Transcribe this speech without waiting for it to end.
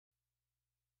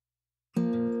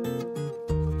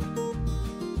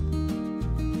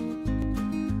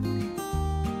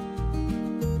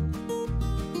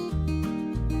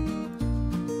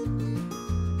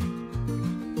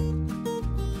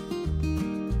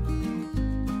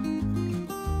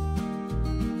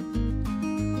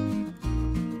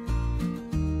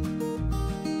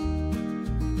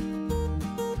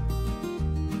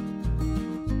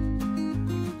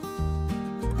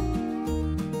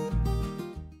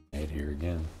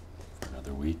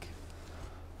another week.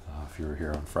 If you were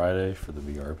here on Friday for the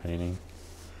VR painting,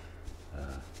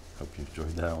 hope you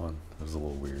enjoyed that one. It was a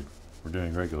little weird. We're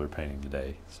doing regular painting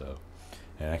today,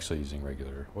 and actually using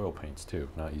regular oil paints too,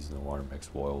 not using the water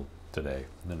mixed oil today.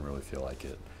 Didn't really feel like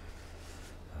it.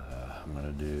 I'm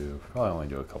gonna probably only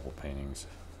do a couple paintings.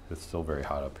 It's still very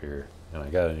hot up here, and I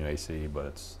got a new AC, but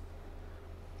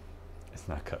it's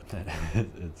not cutting it.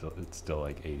 It's still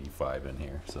like 85 in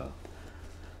here, so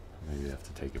maybe I have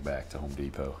to take it back to Home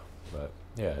Depot. But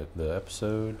yeah, what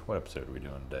episode are we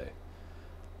doing today?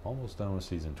 Almost done with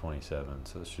season 27,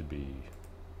 so this should be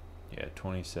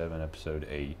 27, episode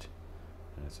 8,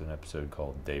 and it's an episode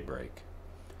called Daybreak.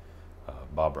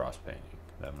 Bob Ross painting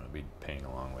that I'm going to be painting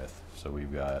along with. So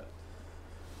we've got,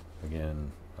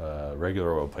 again,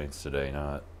 regular oil paints today,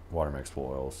 not water mixed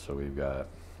oils. So we've got,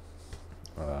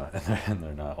 and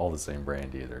they're not all the same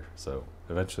brand either. So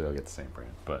eventually I'll get the same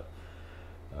brand. But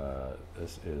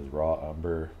this is Raw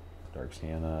Umber, Dark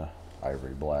Sienna,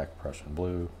 Ivory Black, Prussian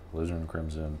Blue, Alizarin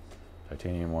Crimson,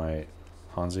 Titanium White,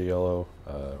 Hansa Yellow,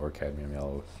 or Cadmium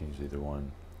Yellow. You can use either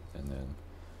one. And then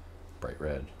Bright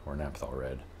Red or Naphthol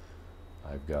Red.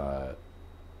 I've got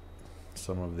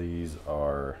some of these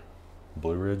are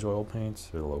Blue Ridge oil paints.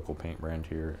 They're the local paint brand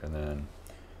here. And then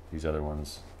these other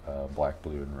ones, black,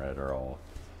 blue, and red, are all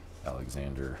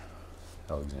Alexander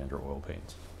oil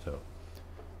paints. So,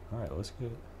 all right, let's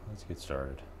get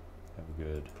started.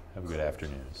 Have a good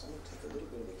afternoon.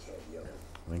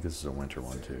 I think this is a winter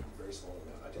one too,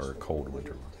 or a cold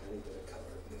winter one.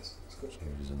 So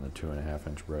I'm using the 2.5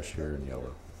 inch brush here in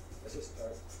yellow.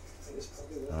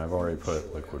 And I've already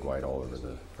put liquid white all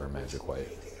over or magic white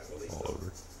all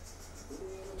over.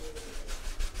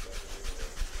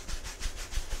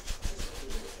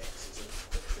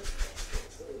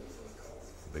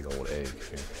 Big old egg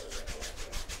here.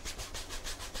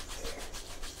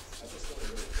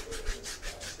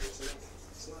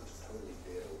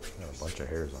 Got a bunch of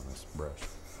hairs on this brush.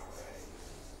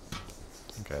 I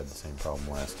think I had the same problem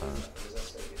last time.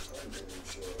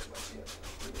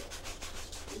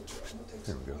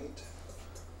 There we go.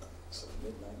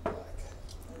 Alright.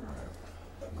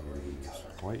 Use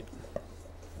white,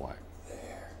 black.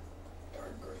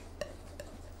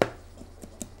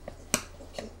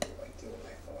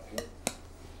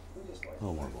 A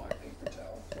little more black.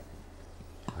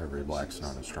 Ivory black's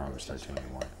not as strong as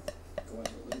titanium white.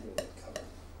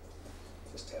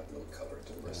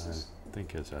 I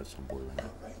think it has some blue in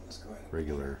it.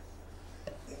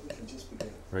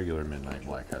 Regular midnight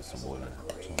black has some blue in it,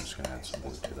 so I'm just going to add some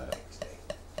blue to that.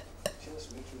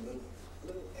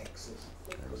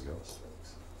 There we go.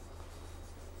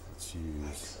 Let's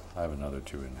use, I have another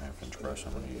 2.5 inch brush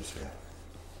I'm going to use here.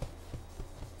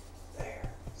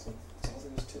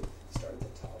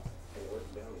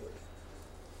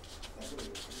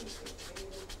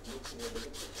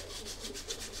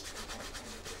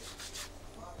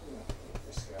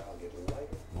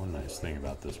 One nice thing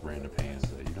about this brand of paint is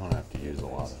that you don't have to use a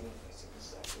lot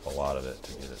of it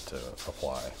to get it to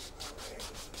apply.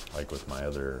 Like with my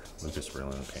other Lucas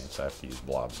Verlin paints, I have to use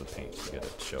blobs of paint to get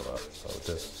it to show up. So with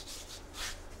this,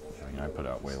 I put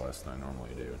out way less than I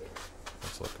normally do.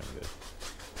 It's looking good.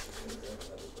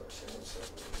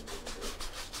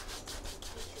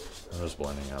 I'm just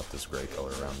blending out this gray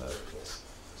color around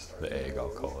the egg, I'll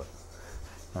call it.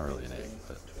 Not really an egg,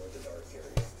 but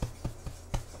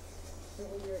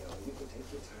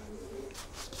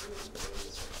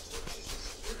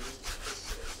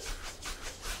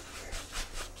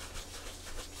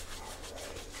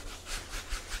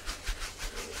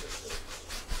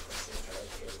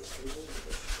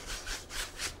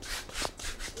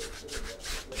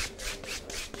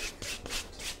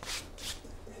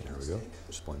there we go.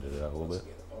 Just blended it out a little bit.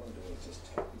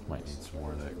 Might need some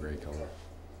more of that gray color.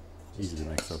 Easy to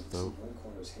mix up though.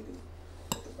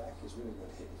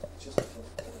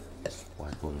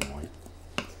 Black, blue, and white.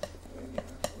 Oh,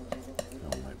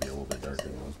 it might be a little bit darker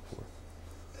than it was before.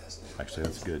 Actually,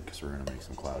 that's good because we're going to make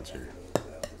some clouds here.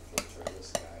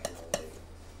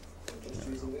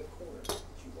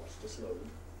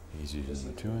 He's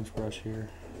using the 2-inch brush here.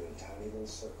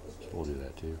 So we'll do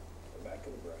that too.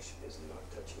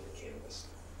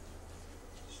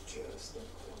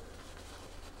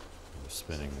 I'm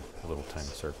spinning little tiny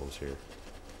circles here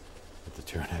with the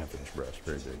 2.5 inch brush.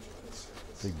 Very big.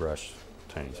 Big brush,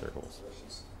 tiny circles.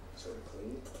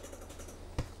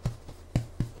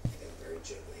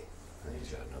 And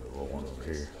he's got another little one over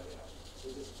here.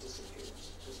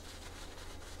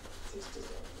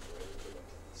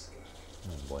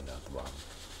 And blend out the bottom.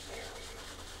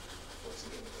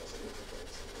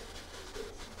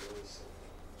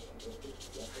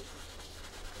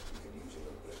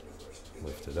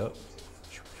 lift it up.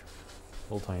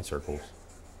 Little tiny circles.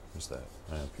 Just that.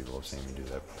 I know people have seen me do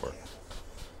that before.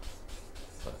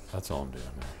 But that's all I'm doing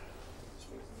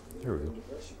there. There we go.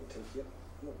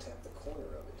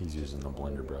 He's using the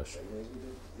blender brush.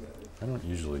 I don't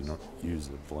usually use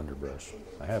the blender brush.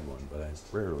 I have one, but I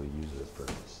rarely use it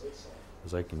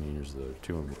because I can use the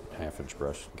 2.5-inch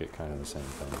brush and get kind of the same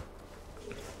thing.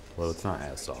 Well, it's not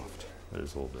as soft.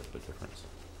 There's a little bit of a difference.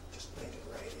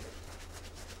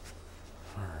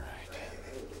 Alright.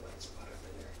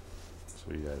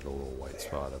 So you added a little white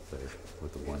spot up there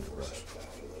with the blender brush.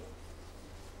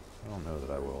 I don't know that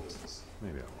I will.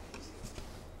 Maybe I will.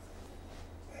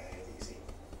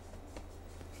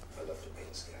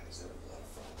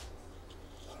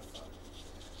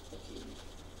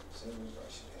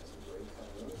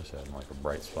 Just adding like a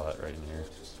bright spot right in here.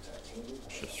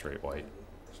 It's just straight white.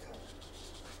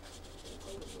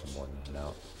 I'm blending it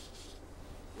out.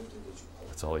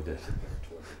 That's all he did.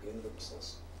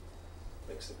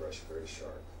 Makes the brush very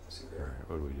sharp. Alright,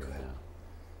 what are we doing now?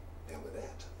 Now with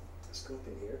that, let's go up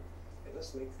in here and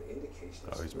let's make the indication.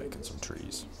 Oh, he's making some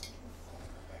trees.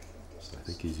 So I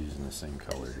think he's using the same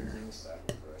color here.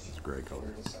 It's gray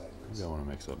color. Maybe I want to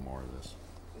mix up more of this.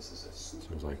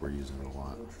 Seems like we're using it a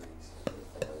lot.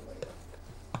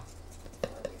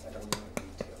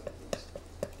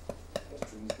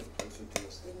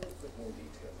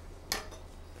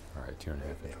 Alright,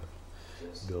 2.5-inch.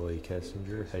 Billy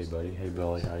Kessinger. Hey buddy. Hey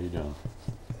Billy, how you doing?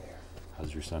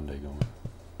 How's your Sunday going?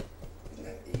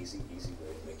 Easy way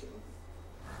to make it.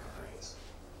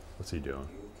 What's he doing?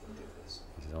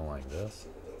 He's doing like this?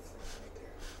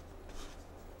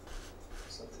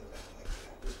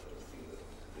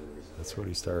 That's what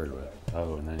he started with.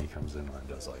 Oh, and then he comes in and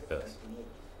does like this.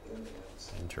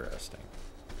 Interesting.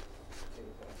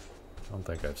 I don't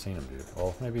think I've seen him do it.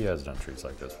 Well, maybe he has done trees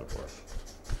like this before.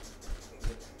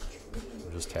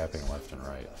 We're just tapping left and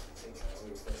right.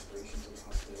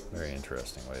 Very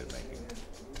interesting way of making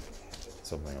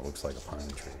something that looks like a pine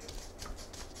tree.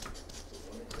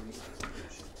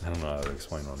 I don't know how to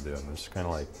explain what I'm doing. It's kind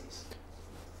of like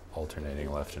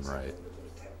alternating left and right.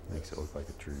 Makes it look like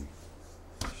a tree.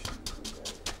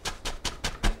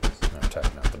 And I'm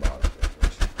tapping out the bottom.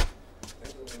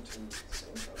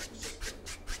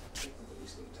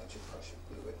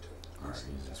 Alright,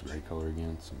 use this gray color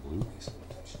again, some blue.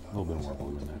 A little bit more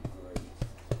blue in there.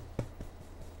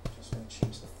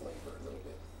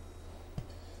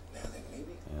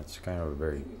 And it's kind of a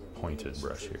very pointed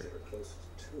brush here.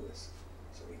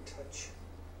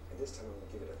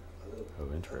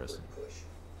 Oh, interesting.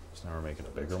 So now we're making a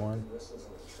bigger one.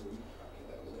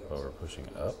 But we're pushing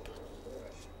it up.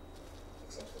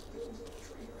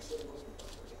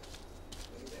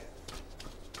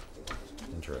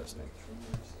 Interesting.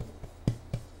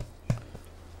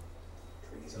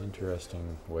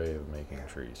 Interesting way of making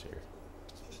trees here.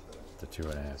 The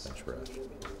 2.5-inch brush.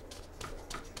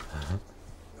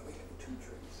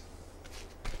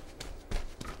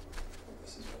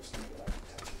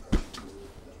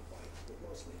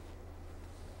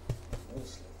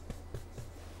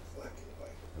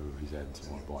 Ooh, he's adding some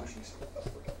more black.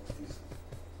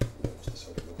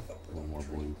 A little more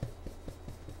blue.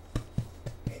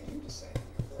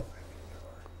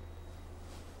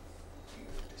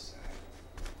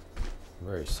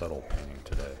 Very subtle painting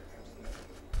today.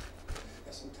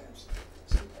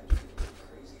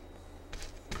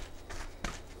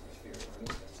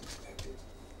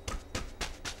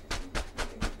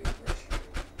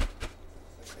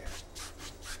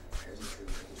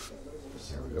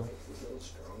 There we go. I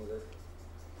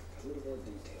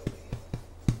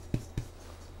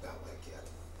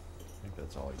think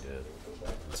that's all he did.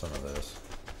 And some of this.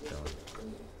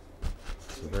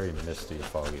 It's a very misty,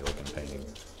 foggy looking painting.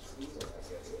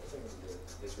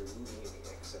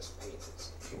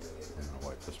 I'm gonna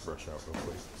wipe this brush out real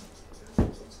quick.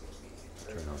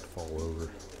 Try not to fall over.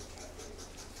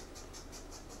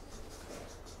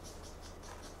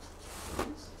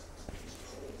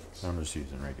 I'm just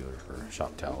using regular for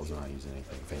shop towels. I'm not using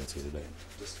anything fancy today.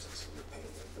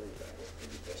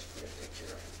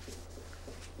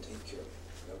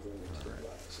 Alright.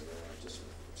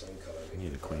 I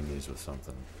need to clean these with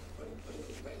something.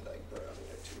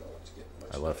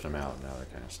 I left them out, now they're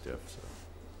kind of stiff, so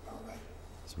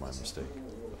it's my mistake.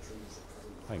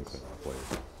 But I can clean them up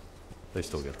later. They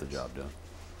still get the job done.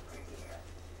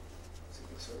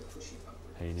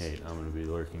 Hey Nate, I'm going to be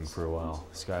lurking for a while.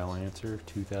 Skylancer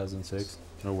 2006,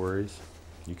 no worries.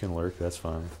 You can lurk, that's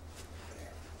fine.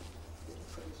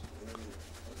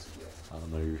 I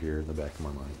don't know you're here in the back of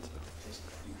my mind,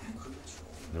 so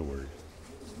no worries.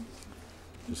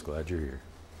 Just glad you're here.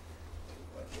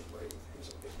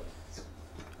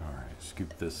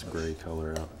 scoop this gray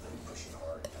color out. Pushing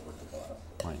hard toward the bottom.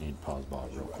 Might need pause Bob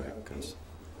real quick because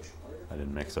I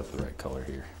didn't mix up the right color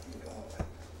here.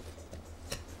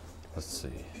 Let's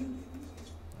see.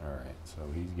 Alright, so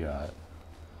he's got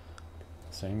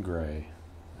the same gray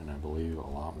and I believe a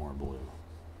lot more blue.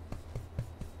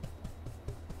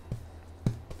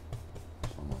 So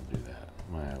I'm going to do that.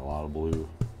 I'm going to add a lot of blue,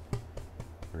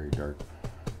 very dark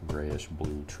grayish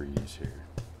blue trees here.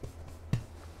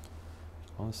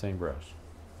 On the same brush.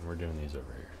 And we're doing these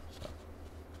over here. So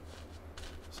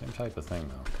same type of thing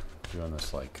though. Doing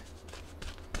this like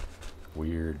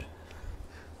weird,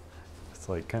 it's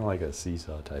like kind of like a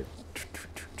seesaw type.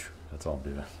 That's all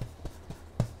I'm doing.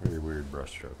 Very weird brush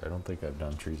stroke. I don't think I've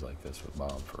done trees like this with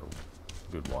Bob for a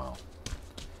good while.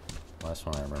 Last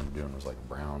one I remember doing was like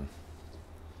brown,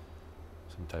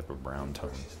 some type of brown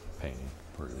tone painting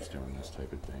where he was doing this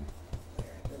type of thing.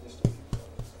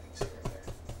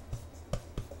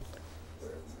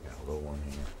 Got a little one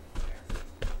here.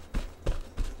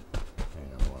 And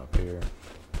another one up here.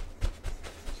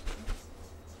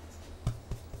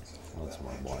 Lots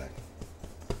more black.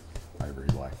 Ivory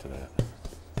black to that. There's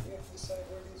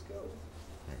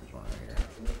one right here.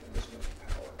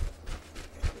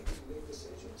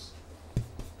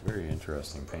 Very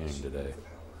interesting painting today.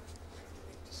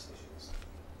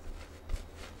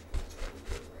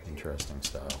 Interesting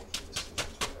style.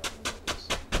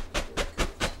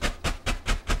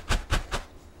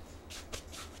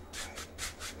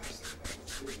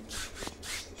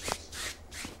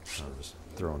 I'm just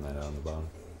throwing that out on the bottom.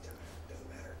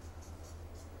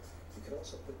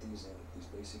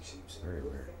 Very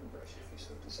weird.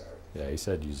 Yeah, he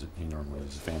said use it. He normally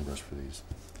uses a fan brush for these.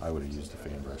 I would have used a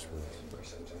fan brush for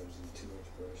this.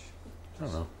 I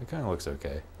don't know. It kind of looks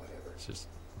okay. It's just,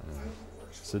 I don't know.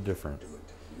 It's a different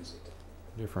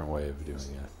way of doing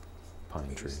a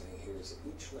pine tree.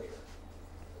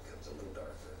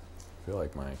 I feel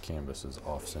like my canvas is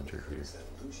off center here.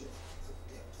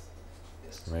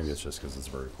 Or maybe it's just because it's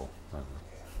vertical. I don't know.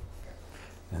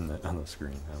 And on the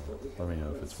screen. I don't know. Let me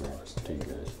know if it's weird to you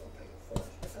guys.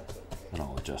 And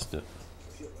I'll adjust it.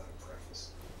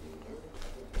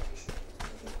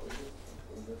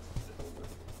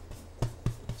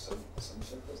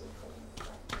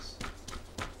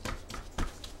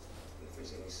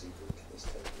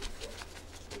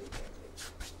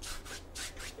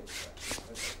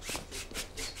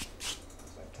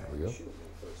 There we go.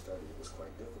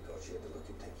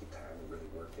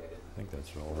 I think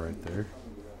that's all right there.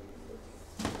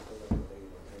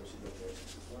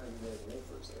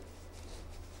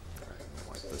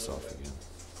 Wipe this off again.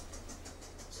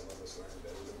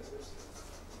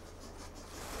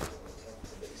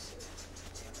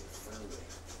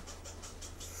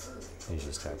 He's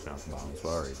just tapping out the bottom, so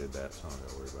I already did that, so I don't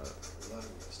gotta worry about it.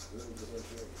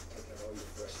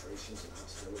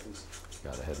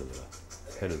 Got ahead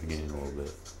of the game a little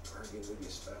bit.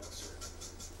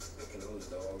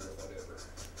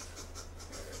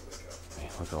 Man,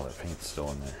 look at all that paint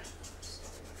still in there.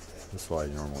 That's why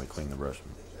you normally clean the brush.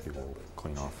 People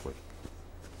clean off with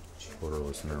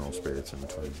odorless mineral spirits in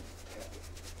between.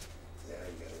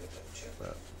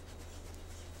 But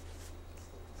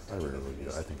I rarely do.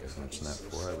 I think I've mentioned that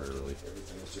before. I rarely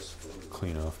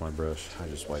clean off my brush. I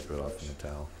just wipe it off in a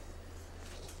towel.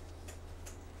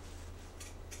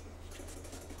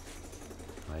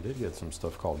 I did get some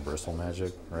stuff called Bristle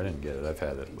Magic. Or I didn't get it. I've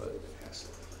had it, but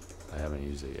I haven't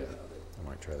used it yet. I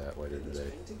might try that later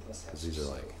today. Because these are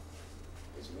like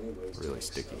really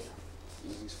sticky.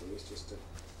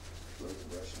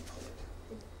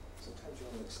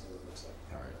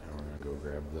 Alright, now we're going to go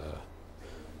grab the...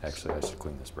 Actually, I should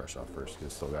clean this brush off first because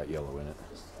it's still got yellow in it.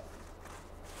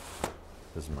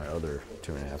 This is my other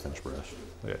 2.5 inch brush.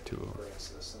 I got two of them.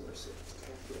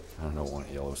 I don't want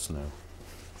yellow snow,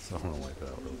 so I'm going to wipe it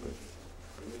out real quick.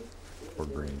 Or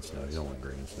green snow. You don't want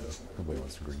green snow. Nobody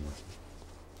wants green snow.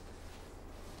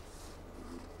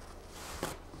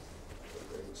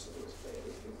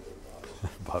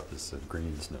 Bob just said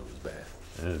green snow is bad.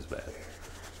 And it is bad.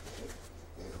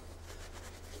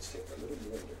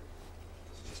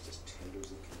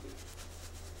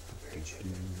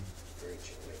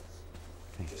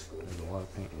 Dang, there's a lot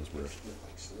of paint in this brush. I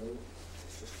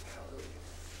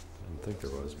didn't think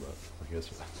there was, but I guess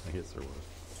there was.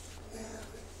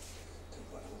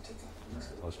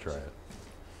 Alright, let's try it.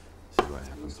 See what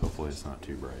happens. Hopefully it's not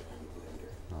too bright.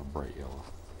 Not bright yellow.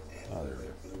 Oh, there we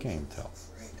go. Can't even tell.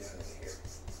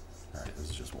 Alright, this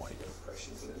is just white.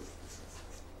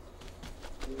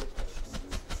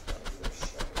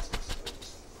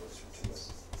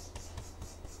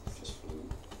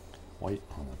 White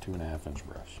on the 2.5 inch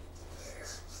brush.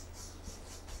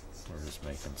 We're just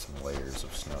making some layers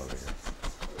of snow here.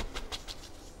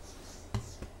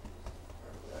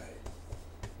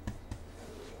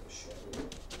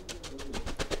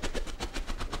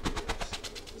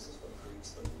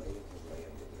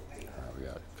 We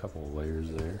got a couple of layers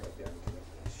there.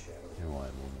 And we'll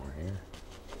add one more here.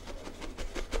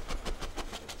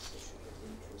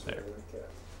 There.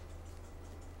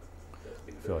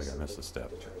 I feel like I missed a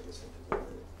step.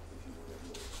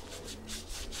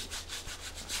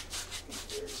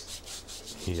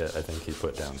 I think he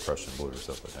put down Prussian blue or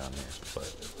something down here,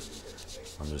 but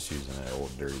I'm just using an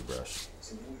old dirty brush.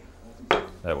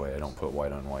 That way I don't put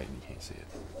white on white and you can't see it.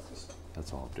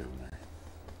 That's all I'm doing there.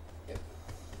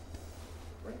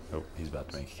 Oh, he's about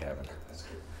to make a cabin.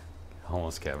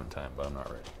 Almost cabin time, but I'm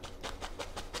not ready.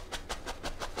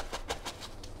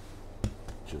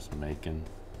 Just making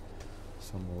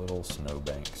some little snow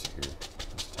banks here.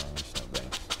 Just tiny snow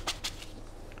banks.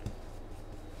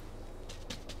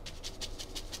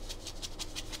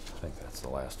 I think that's the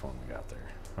last one we got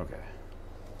there. Okay.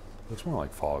 Looks more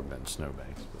like fog than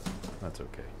snowbanks, but that's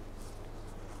okay.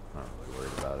 I'm not really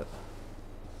worried about it.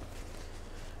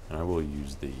 And I will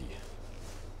use the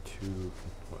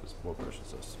what brush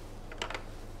is this?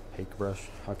 Hake brush?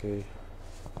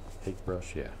 Hake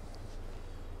brush, yeah.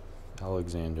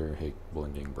 Alexander Hake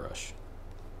blending brush.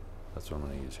 That's what I'm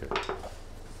going to use here.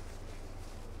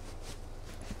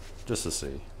 Just to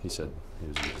see. He said he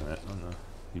was using it.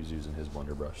 He was using his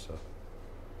blender brush, so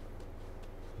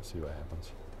let's see what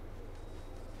happens.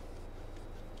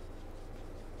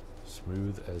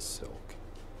 Smooth as silk.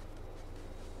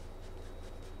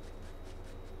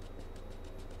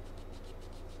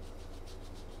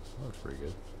 That looks pretty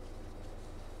good.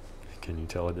 Can you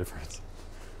tell a difference?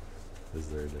 Is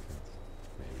there a difference?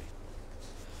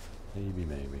 Maybe. I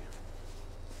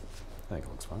think it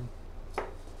looks fine.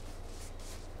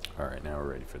 Alright, now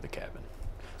we're ready for the cabin.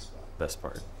 Best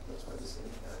part.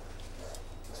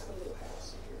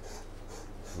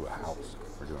 Ooh, a house.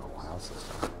 We're doing a whole house this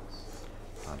time.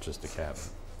 Not just a cabin.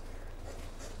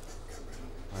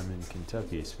 I'm in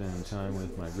Kentucky spending time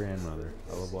with my grandmother.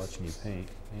 I love watching you paint,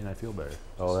 and I feel better.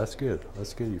 Oh, that's good.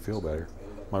 That's good you feel better.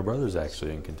 My brother's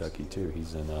actually in Kentucky too.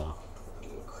 He's in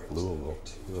Louisville.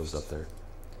 He lives up there.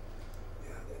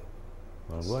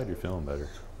 Well, I'm glad you're feeling better.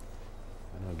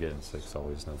 I know getting sick's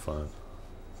always no fun.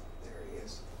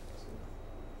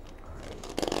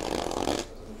 Alright.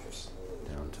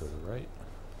 Down to the right.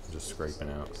 Just scraping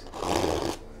out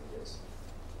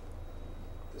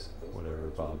whatever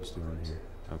Bob's doing here.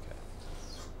 Okay.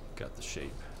 Got the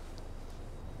shape.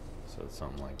 So it's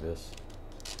something like this.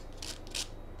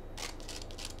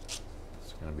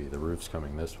 It's going to be the roof's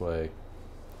coming this way.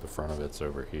 The front of it's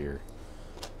over here.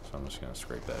 So I'm just going to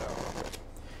scrape that out real quick.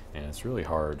 And it's really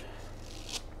hard.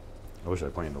 I wish I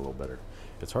planned a little better.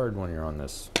 It's hard when you're on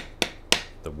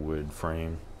the wood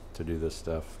frame to do this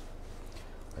stuff.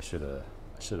 I should have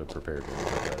prepared a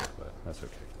little bit better, but that's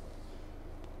okay.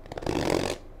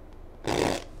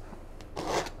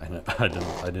 I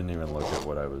didn't even look at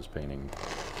what I was painting,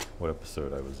 what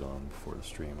episode I was on before the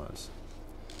stream. I was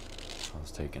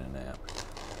taking a nap.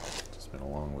 It's been a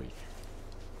long week.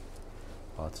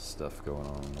 Lots of stuff going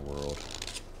on in the world.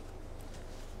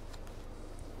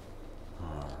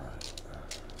 Alright,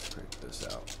 scrape this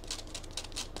out.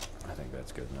 I think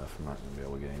that's good enough. I'm not going to be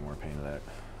able to get any more paint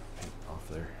off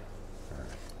there.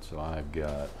 Alright, so I've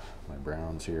got my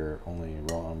browns here, only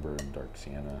raw umber and dark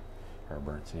sienna, or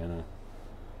burnt sienna.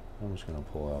 I'm just going to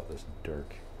pull out this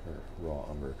dark or raw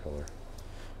umber color,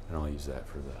 and I'll use that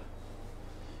for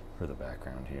the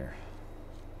background here.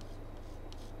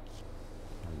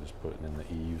 I'm just putting in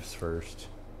the eaves first,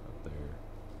 up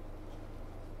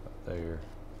there.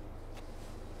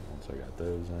 Once I got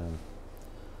those in,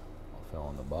 I'll fill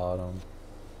in the bottom.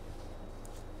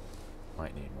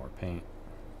 Might need more paint,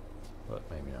 but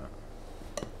maybe not.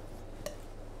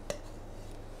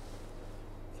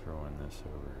 Throw in this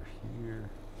over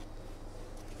here.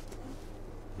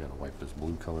 Gotta wipe this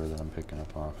blue color that I'm picking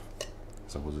up off.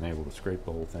 So I wasn't able to scrape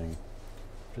the whole thing,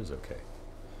 which is okay.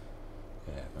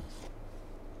 It happens.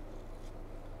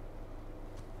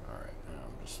 Alright, now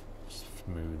I'm just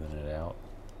smoothing it out.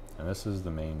 And this is the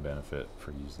main benefit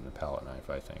for using the palette knife,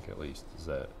 I think, at least, is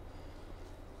that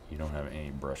you don't have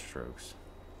any brush strokes.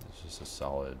 It's just a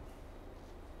solid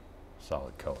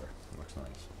color. It looks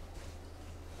nice.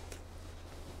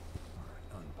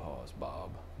 Alright, unpause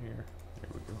Bob here.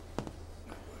 There we go.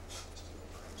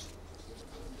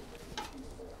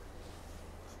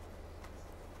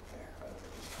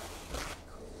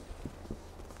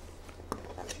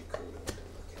 I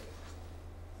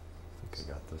think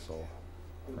I got this all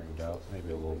framed out.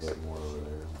 Maybe a little bit more over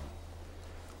there.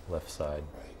 left side,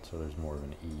 so there's more of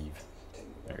an eave.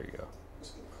 There you go.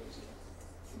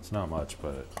 It's not much,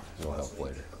 but it'll help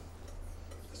later.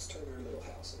 Let's turn our little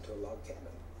house into a log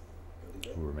cabin.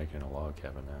 Ooh, we're making a log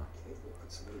cabin now. Okay, we'll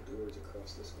put some little doors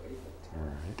across this way.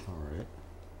 Alright, alright.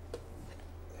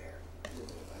 There.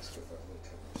 That's the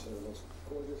most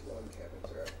gorgeous log cabins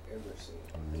I've ever seen.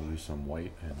 I'm gonna use some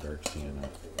white and dark sienna.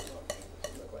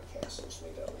 They look like castles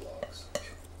made out of logs.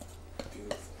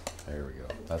 Beautiful. There we go.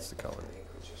 That's the color.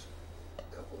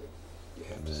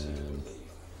 And then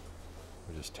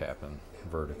we're just tapping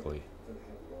vertically.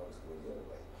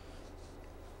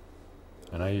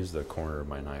 And I use the corner of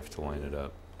my knife to line it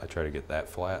up. I try to get that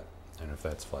flat, and if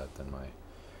that's flat, then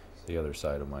the other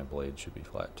side of my blade should be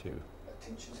flat too.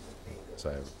 So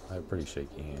I have pretty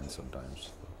shaky hands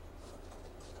sometimes.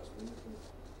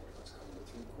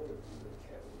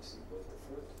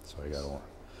 So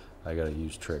I gotta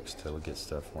use tricks to get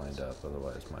stuff lined up,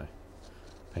 otherwise my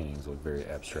paintings look very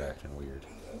abstract and weird.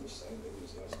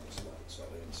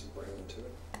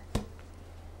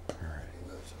 Alright,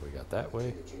 so we got that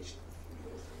way.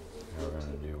 Now we're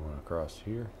going to do one across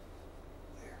here.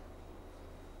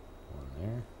 One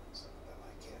there.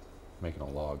 Making a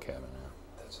log cabin now.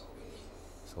 It's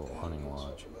a little hunting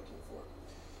lodge.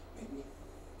 Oh,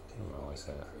 I like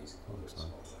that. That looks nice.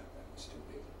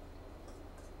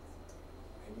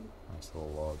 Nice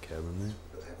little log cabin there.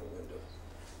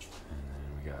 And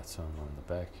then we got some on the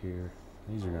back here.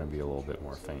 These are going to be a little bit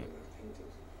more faint.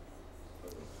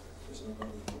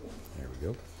 There we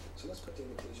go. So let's put the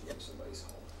indication of somebody's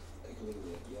home. Take a look at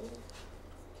that yellow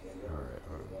candy. Alright,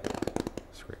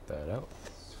 scrape that out.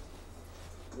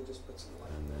 We'll just put some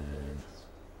light. And then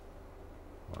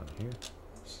one here.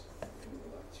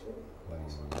 One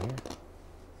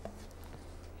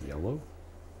here. Yellow.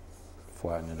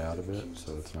 Flatten it out a bit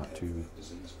so it's not too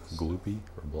gloopy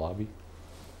or blobby.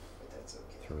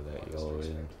 Throw that yellow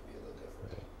in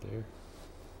right there.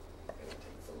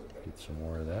 Get some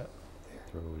more of that.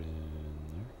 Throw it in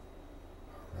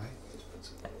there. Right.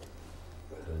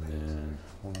 And then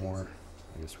one more.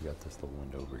 I guess we got this little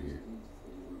window over here.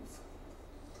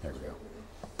 There we go.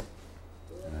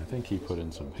 And I think he put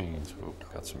in some paints. Oh,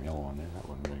 got some yellow on there. That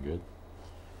wouldn't have been good.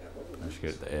 I should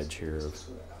get the edge here of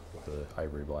the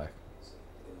ivory black.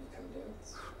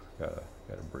 Gotta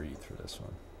breathe through this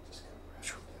one.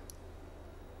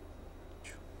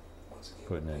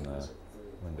 Putting in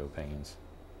window panes.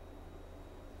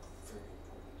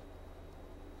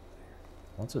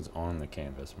 Once it's on the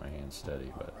canvas, my hand's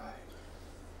steady, but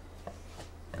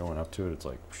going up to it, it's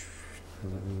like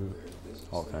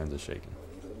all kinds of shaking.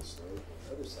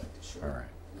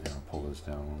 Alright, now I'll pull this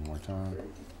down one more time.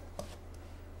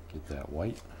 Get that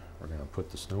white. We're going to put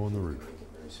the snow on the roof.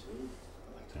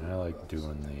 And I like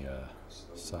doing the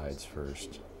sides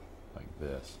first, like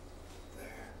this.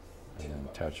 And then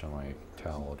touch on my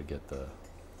towel to get the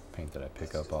paint that I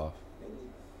pick up off.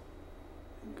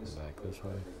 Go back this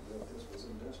way.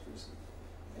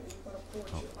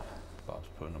 Oh, Bob's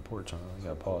putting a porch on. I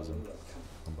gotta pause him.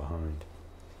 I'm behind.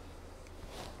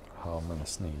 Oh, I'm gonna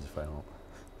sneeze if I don't.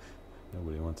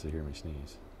 Nobody wants to hear me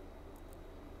sneeze.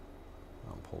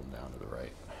 I'm pulling down to the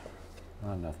right.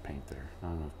 Not enough paint there.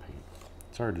 Not enough paint.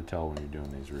 It's hard to tell when you're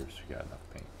doing these roofs if you got enough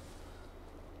paint.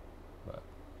 But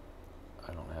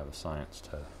I don't have a science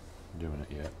to doing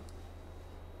it yet.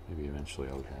 Maybe eventually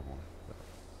I'll have one. But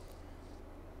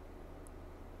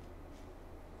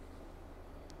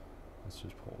let's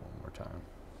just pull one more time.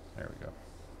 There we go.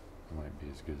 It might be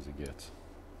as good as it gets.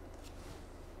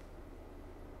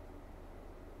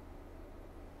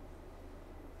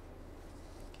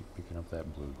 Keep picking up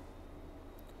that blue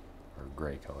or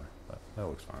gray color, but that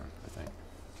looks fine, I think.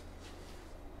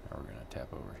 Now we're gonna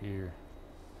tap over here.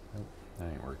 Nope,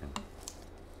 that ain't working.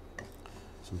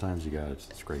 Sometimes you gotta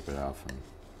scrape it off and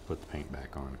put the paint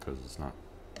back on because it's not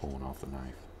pulling off the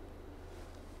knife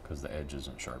because the edge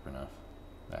isn't sharp enough.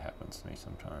 That happens to me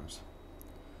sometimes.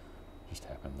 Just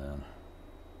happened then.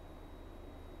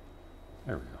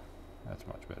 There we go. That's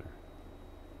much better.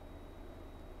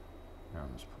 Now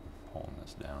I'm just pulling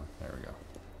this down. There we go.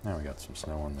 Now we got some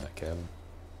snow on the cabin.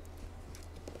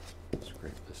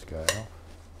 Scrape this guy off.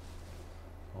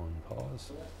 On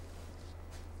pause.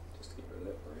 Just keep her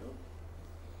lip around.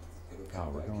 Oh,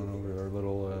 we're going over our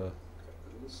little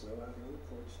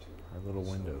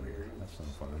window here. That's no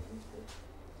fun.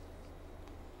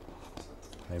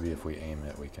 Maybe if we aim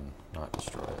it, we can not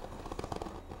destroy it.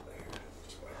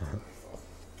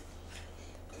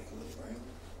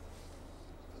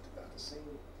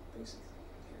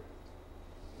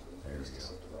 There we go.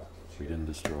 We didn't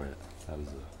destroy it. That was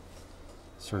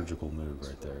a surgical move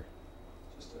right there.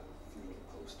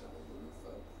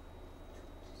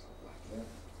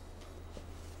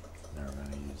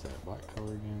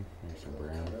 green. There's some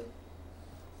brown.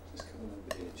 Just coming over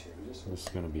the edge here. Just This is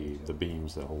going to be the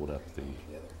beams that hold up the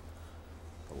together.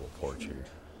 little porch here. Do a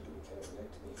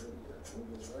connectomy here. Your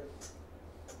angle is right.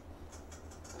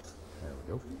 There we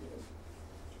go. Pretty good.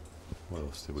 What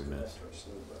else did we Let's go miss? back to our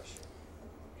snow brush.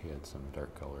 He had some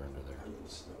dark color under there. A little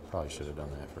snow. Probably should have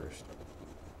done that first.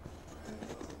 And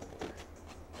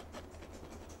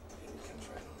it comes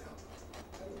right on out.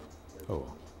 Oh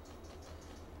well.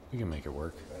 You can make it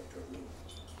work. Back to our little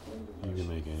You can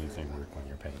make anything work when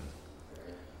you're painting.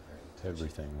 There.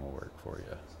 Everything will work for you.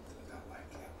 Something about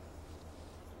like that.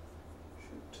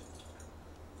 Shoot.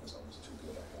 That's almost too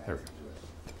good. I There have to do it.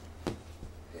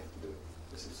 I have to do it.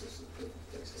 This is just a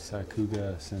perfect place.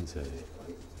 Sakuga Sensei.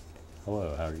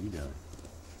 Hello, how are you doing?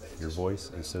 Your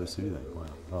voice is so soothing. Wow.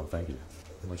 Oh, thank you.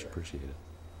 Much appreciated.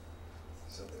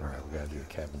 Alright, we gotta do a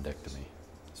cabindectomy.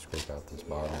 Scrape out this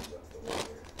bottom.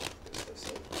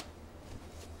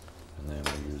 And then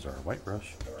we use our white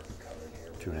brush.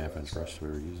 2.5 inch brush we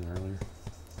were using earlier.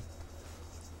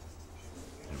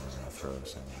 And we're gonna throw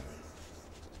this in here.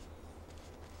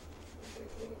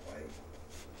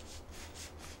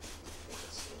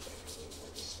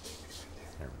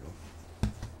 There we go.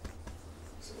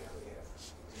 So now we have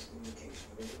this indication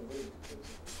of the way because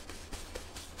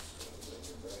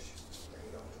the brush, bring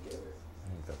it all together. I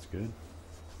think that's good.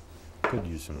 Could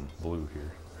use some blue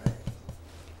here. Right.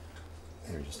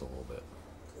 Maybe just a little bit.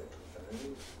 Good.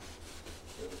 Underneath.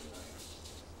 Really nice.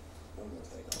 One more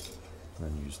thing I'll do here. And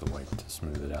then use the white to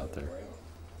smooth it out there.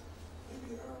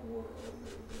 Maybe in our world, there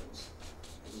is.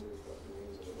 Maybe there's what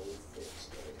remains of an old fence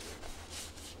right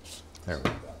here. There we go.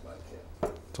 About like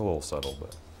that. It's a little subtle,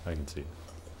 but I can see it.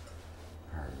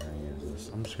 Alright, we're gonna use this.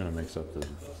 I'm just gonna mix up the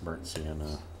burnt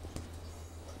sienna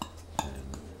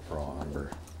and raw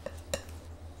umber.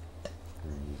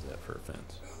 We're gonna use that for a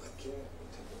fence. Well, like that, we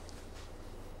take a,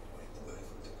 wipe the knife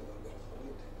and take a little bit of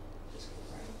white. Just go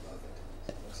right above it.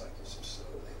 It looks like there's some snow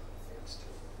there on the fence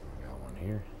too. We got one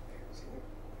here. There, see it?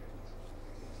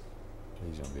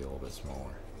 He's gonna be a little bit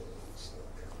smaller. Get a little snow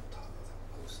there on top of the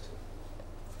post too.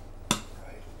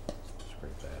 Right.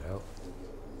 Scrape that out. We'll get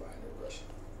a little liner brush.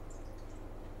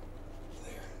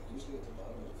 There. Usually at the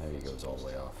bottom of the There he fence, goes all the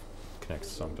way off. Connects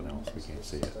to something else. We can't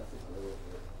see it. Stuff is really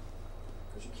here.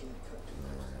 'Cause you can't cut too And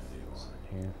then much. we're gonna do one in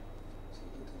here. So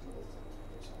you get these little things.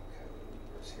 There's all kind of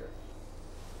levers here.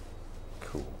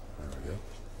 Cool. There we go.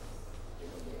 You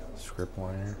know, the outside Script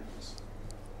liner. trees.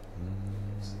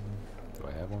 Do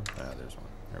I have one? Ah, there's one.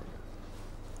 There we go.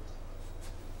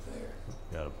 There.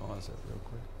 Gotta pause it real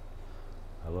quick.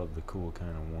 I love the cool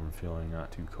kind of warm feeling,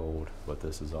 not too cold, but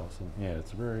this is awesome. Yeah,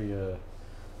 it's a very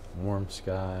warm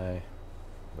sky.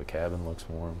 The cabin looks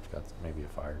warm. It's got maybe a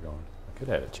fire going. I could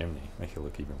add a chimney, make it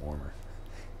look even warmer.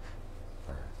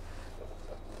 Or,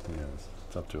 who knows?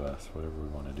 It's up to us, whatever we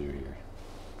want to do here.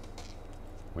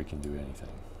 We can do anything.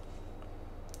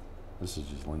 This is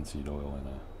just linseed oil in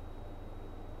a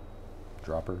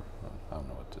dropper. I don't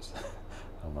know what this I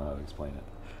don't know how to explain it.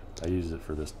 I use it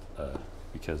for this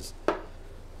because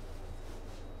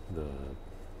the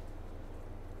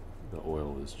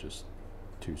oil is just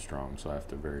too strong, so I have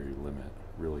to really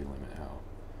limit how,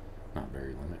 not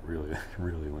very limit, really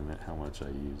really limit how much I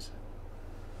use.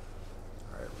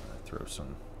 Alright, we're gonna throw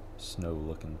some snow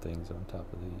looking things on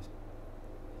top of these.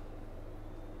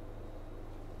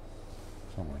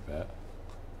 Something like that.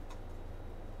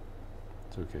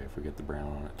 It's okay if we get the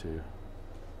brown on it too.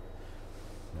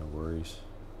 No worries.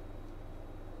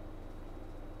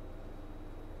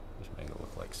 Just make it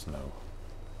look like snow.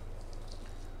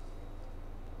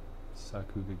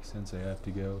 Sakuga Sensei, I have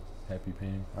to go. Happy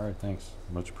painting. Alright, thanks.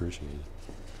 Much appreciated.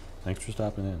 Thanks for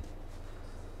stopping in.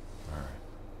 Alright.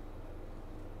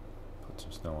 Put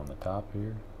some snow on the top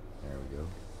here. There we go.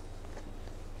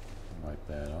 Wipe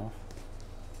that off.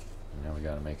 And now we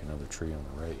gotta make another tree on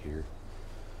the right here.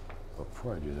 But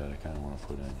before I do that, I kinda wanna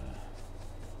put in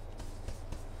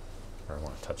or I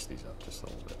wanna touch these up just a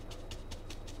little bit.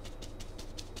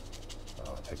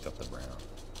 Oh, I picked up the brown.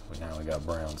 But now we got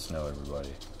brown snow,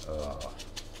 everybody. Oh,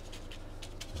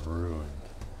 ruined.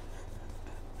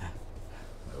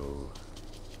 No.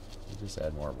 You just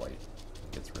add more white.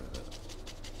 It gets rid of it.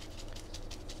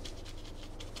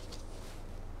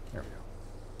 There we go.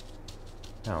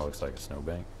 Now it looks like a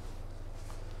snowbank.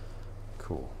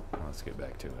 Cool. Let's get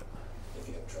back to it. If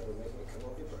you have trouble making it come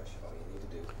off your brush, all you need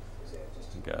to do is add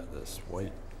just We got this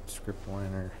white script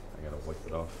liner. I gotta wipe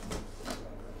it off.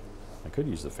 I could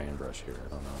use the fan brush here. I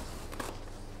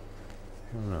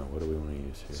don't know. What do we want to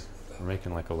use here? We're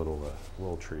making like a little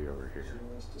tree over here.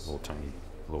 A little tiny,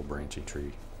 little branchy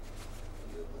tree.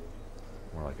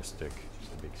 More like a stick.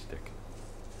 Just a big stick.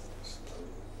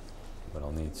 but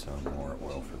I'll need some more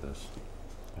oil for this.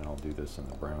 And I'll do this in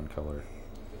the brown color.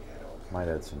 Might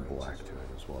add some black to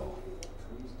it as well.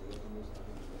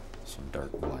 Some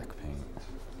dark black paint,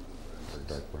 or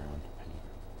dark brown paint.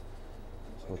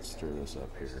 So let's stir this up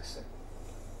here.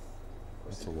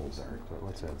 It's a little dark, but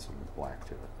let's add some black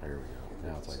to it. There we go.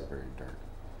 Now it's like a very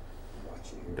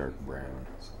dark brown.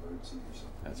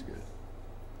 That's good.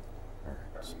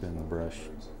 Alright, spin the brush.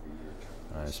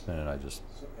 When I spin it, I just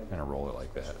kind of roll it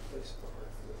like that.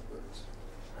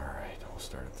 Alright, we'll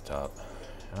start at the top.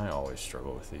 And I always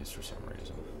struggle with these for some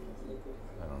reason.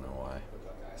 I don't know why.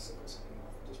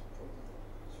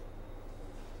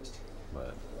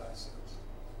 But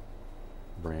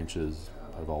branches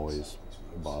I've always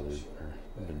bothered or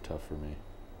been tough for me.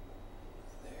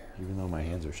 Even though my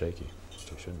hands are shaky, which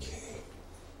they shouldn't be.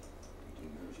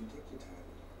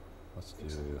 Let's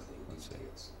see.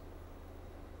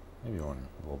 Maybe one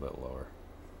a little bit lower.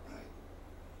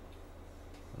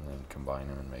 And then combine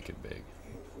them and make it big.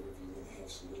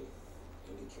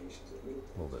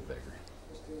 A little bit bigger.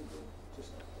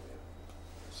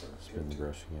 Spin the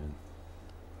brush again.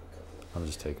 I'm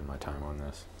just taking my time on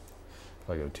this. If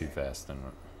I go too fast, then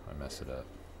I mess it up.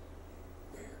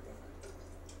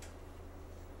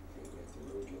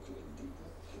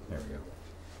 There we go.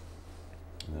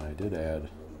 And then I did add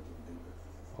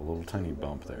a little tiny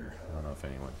bump there. I don't know if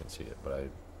anyone can see it, but I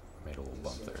made a little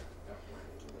bump there.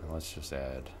 And let's just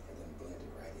add,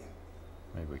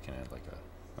 maybe we can add like a,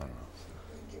 I don't know.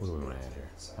 What do we want to add here?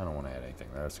 I don't want to add anything.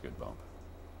 That's a good bump.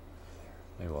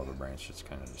 Maybe we'll have a branch that's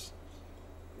kind of just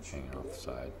hanging off the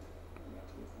side.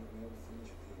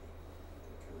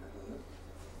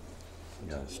 You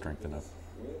gotta strengthen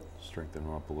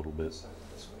them up a little bit.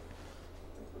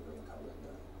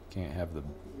 Can't have the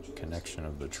connection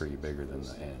of the tree bigger than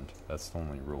the end. That's the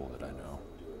only rule that I know.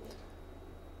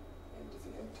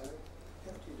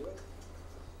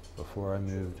 Before I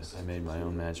moved, I made my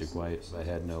own magic white. I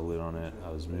had no lid on it. I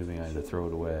was moving, I had to throw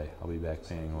it away. I'll be back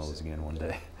painting wells again one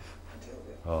day.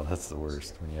 Oh, that's the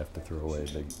worst, when you have to throw away a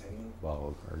big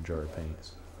bottle or jar of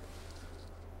paint.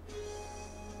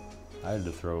 I had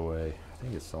to throw away, I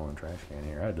think it's still in the trash can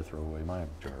here, I had to throw away my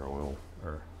jar of oil,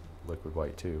 or liquid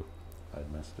white too.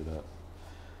 I'd messed it up.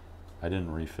 I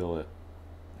didn't refill it,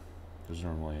 because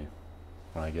normally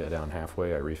when I get down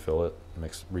halfway I refill it,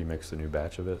 remix the new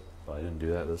batch of it, but I didn't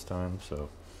do that this time, so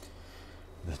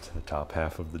the top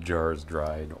half of the jar is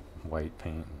dried white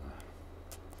paint and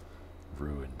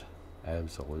ruined.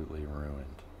 Absolutely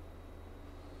ruined.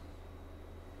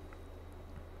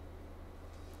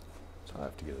 So I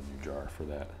have to get a new jar for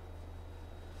that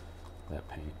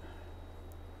paint.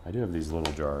 I do have these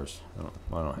little jars. I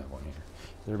don't have one here.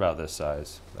 They're about this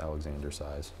size, Alexander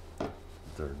size.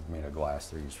 They're made of glass.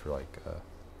 They're used for like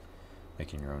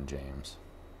making your own jams.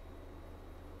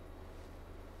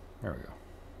 There we go.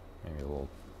 Maybe a little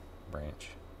branch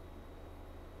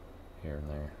here and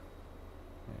there.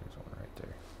 There's one right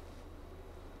there.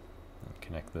 And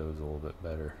connect those a little bit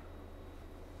better.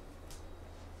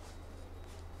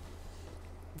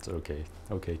 It's okay.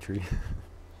 Okay, tree.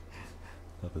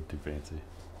 Nothing too fancy.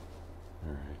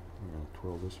 Alright, I'm going to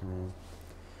twirl this around.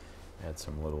 Add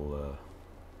some little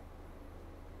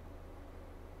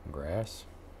grass.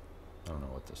 I don't know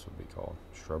what this would be called.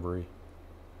 Shrubbery.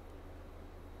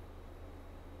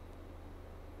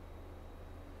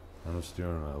 I'm just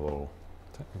doing a little,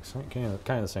 kind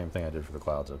of the same thing I did for the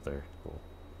clouds up there.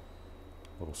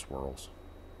 Little swirls.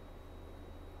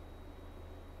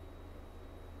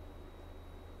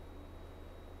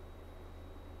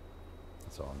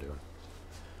 That's all I'm doing.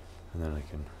 And then I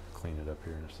can clean it up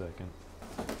here in a second.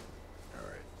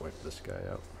 Alright, wipe this guy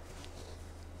out.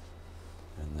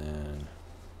 And then,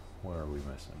 what are we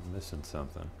missing? Missing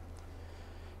something.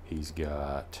 He's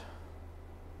got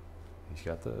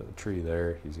the tree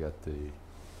there. He's got the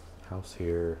house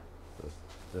here.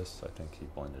 This, I think he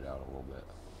blended out a little bit.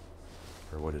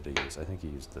 Or what did he use? I think he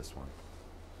used this one.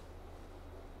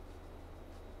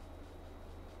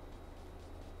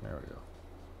 There we go.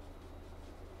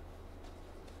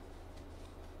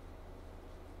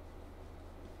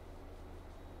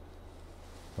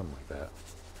 Something like that.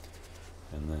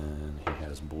 And then he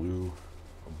has a blue,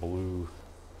 I don't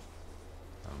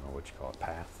know what you call it,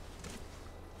 path.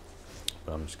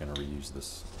 But I'm just going to reuse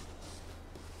this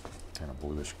kind of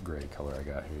bluish gray color I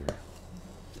got here.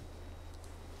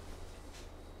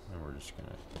 And we're just going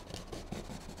to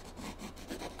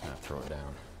kind of throw it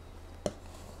down.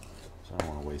 So I don't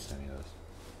want to waste any of this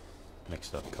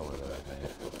mixed up color that I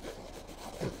made.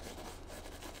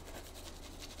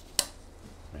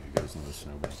 Maybe it goes into the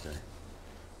snowbank there.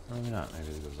 Or maybe not. Maybe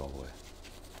it goes all the way.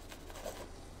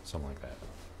 Something like that.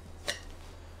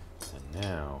 And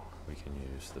now we can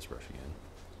use this brush again.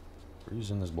 We're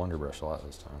using this blender brush a lot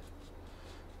this time.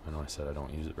 I know I said I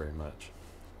don't use it very much,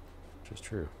 which is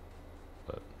true,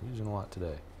 but I'm using a lot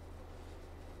today.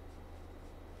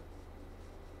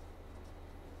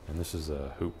 And this is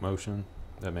a hoop motion.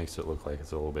 That makes it look like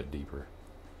it's a little bit deeper,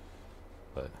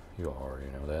 but you all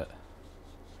already know that.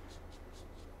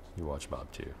 You watch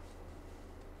Bob too.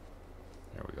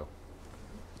 There we go.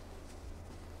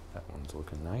 That one's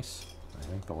looking nice. I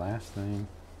think the last thing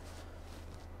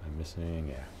I'm missing,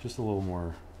 yeah, just a little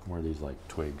more of these like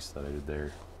twigs that I did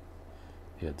there.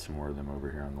 He had some more of them over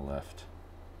here on the left.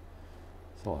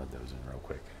 So I'll add those in real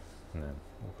quick, and then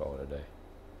we'll call it a day.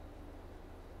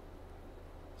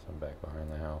 Some back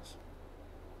behind the house.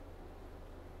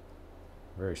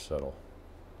 Very subtle.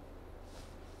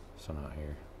 Some out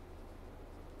here.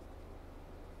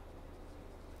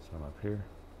 Some up here.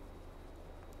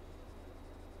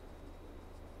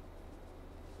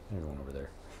 There's one over there.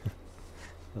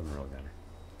 Doesn't really matter.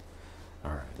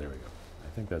 Alright, there we go. I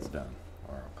think that's done.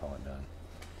 Or I'll call it done.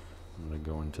 I'm going to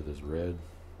go into this red.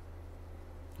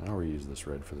 I'll reuse this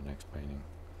red for the next painting.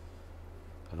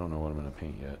 I don't know what I'm going to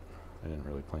paint yet. I didn't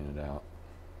really plan it out.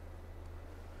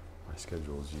 My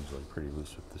schedule is usually pretty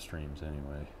loose with the streams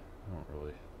anyway. I don't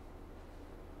really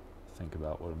think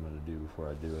about what I'm going to do before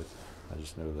I do it. I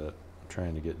just know that I'm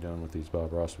trying to get done with these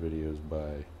Bob Ross videos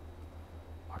by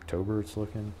October, it's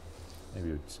looking.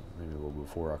 Maybe a little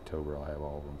before October I'll have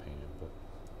all of them painted, but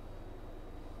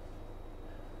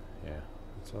yeah,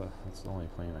 that's the only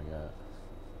plan I got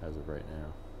as of right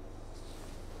now.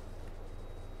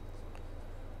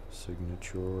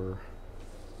 Signature,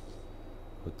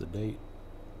 put the date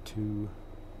 2/2,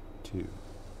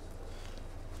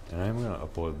 and I'm going to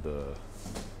upload the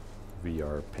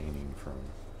VR painting from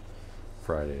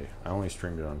Friday. I only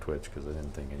streamed it on Twitch because I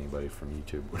didn't think anybody from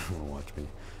YouTube would want to watch me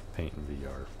paint in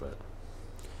VR, but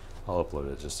I'll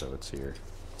upload it just so it's here,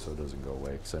 so it doesn't go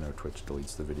away, because I know Twitch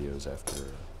deletes the videos after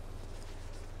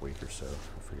a week or so.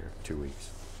 I figure 2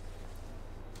 weeks.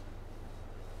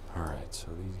 Alright, so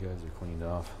these guys are cleaned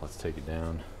off. Let's take it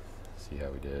down, see how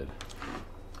we did.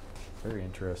 Very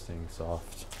interesting,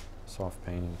 soft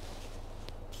painting.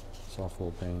 Soft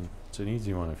little painting. It's an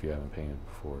easy one if you haven't painted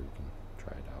before. You can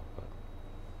try it out, but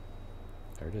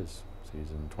there it is.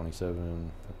 Season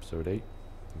 27, episode 8.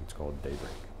 I think it's called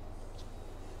Daybreak.